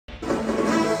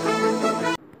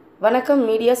வணக்கம்.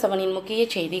 மீடியா 7 முக்கிய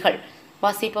செய்திகள்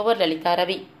வாசிப்பவர் லலிதா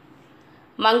ரவி.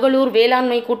 மங்களூர்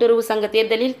வேளாண்மை கூட்டுறவு சங்க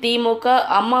தேர்தலில் திமுக,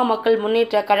 அம்மா மக்கள்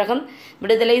முன்னேற்ற கழகம்,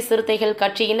 விடுதலை சிறுத்தைகள்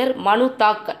கட்சியினர் மனு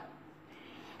தாக்கல்.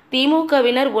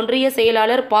 திமுகவினர் ஒன்றிய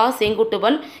செயலாளர் ப.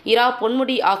 செங்குட்டுவன், இரா.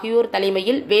 பொன்முடி ஆகியோர்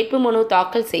தலைமையில் வேட்புமனு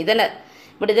தாக்கல் செய்தனர்.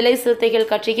 விடுதலை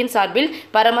சிறுத்தைகள் கட்சியின் சார்பில்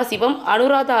பரமசிவம்,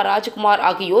 அனுராதா ராஜ்குமார்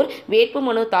ஆகியோர்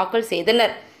வேட்புமனு தாக்கல்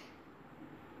செய்தனர்.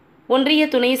 ஒன்றிய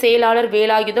துணை செயலாளர்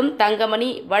வேலாயுதம், தங்கமணி,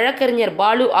 வழக்கறிஞர்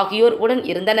பாலு ஆகியோர் உடன்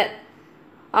இருந்தனர்.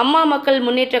 அம்மா மக்கள்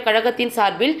முன்னேற்ற கழகத்தின்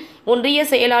சார்பில் ஒன்றிய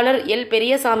செயலாளர் எல்.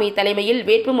 பெரியசாமி தலைமையில்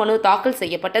வேட்புமனு தாக்கல்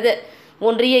செய்யப்பட்டது.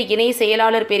 ஒன்றிய இணை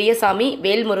செயலாளர் பெரியசாமி,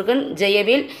 வேல்முருகன்,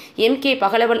 ஜெயவேல், M.K.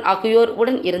 பகலவன் ஆகியோர்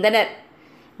உடன் இருந்தனர்.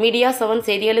 மீடியா 7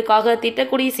 செய்திகளுக்காக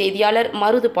திட்டக்குடி செய்தியாளர்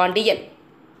மருது பாண்டியன்.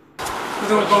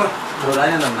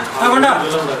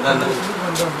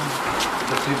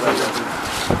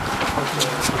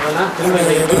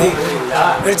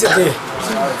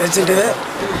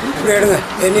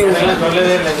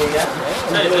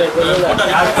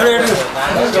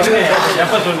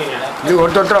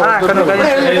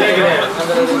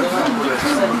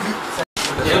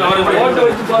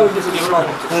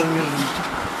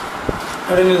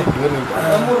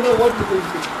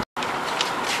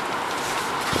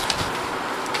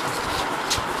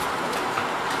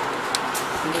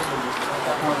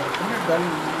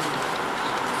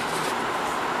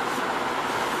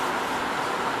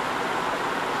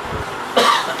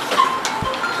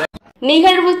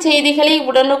 நிகழ்வு செய்திகளை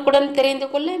உடனுக்குடன் தெரிந்து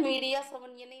கொள்ள மீடியா 7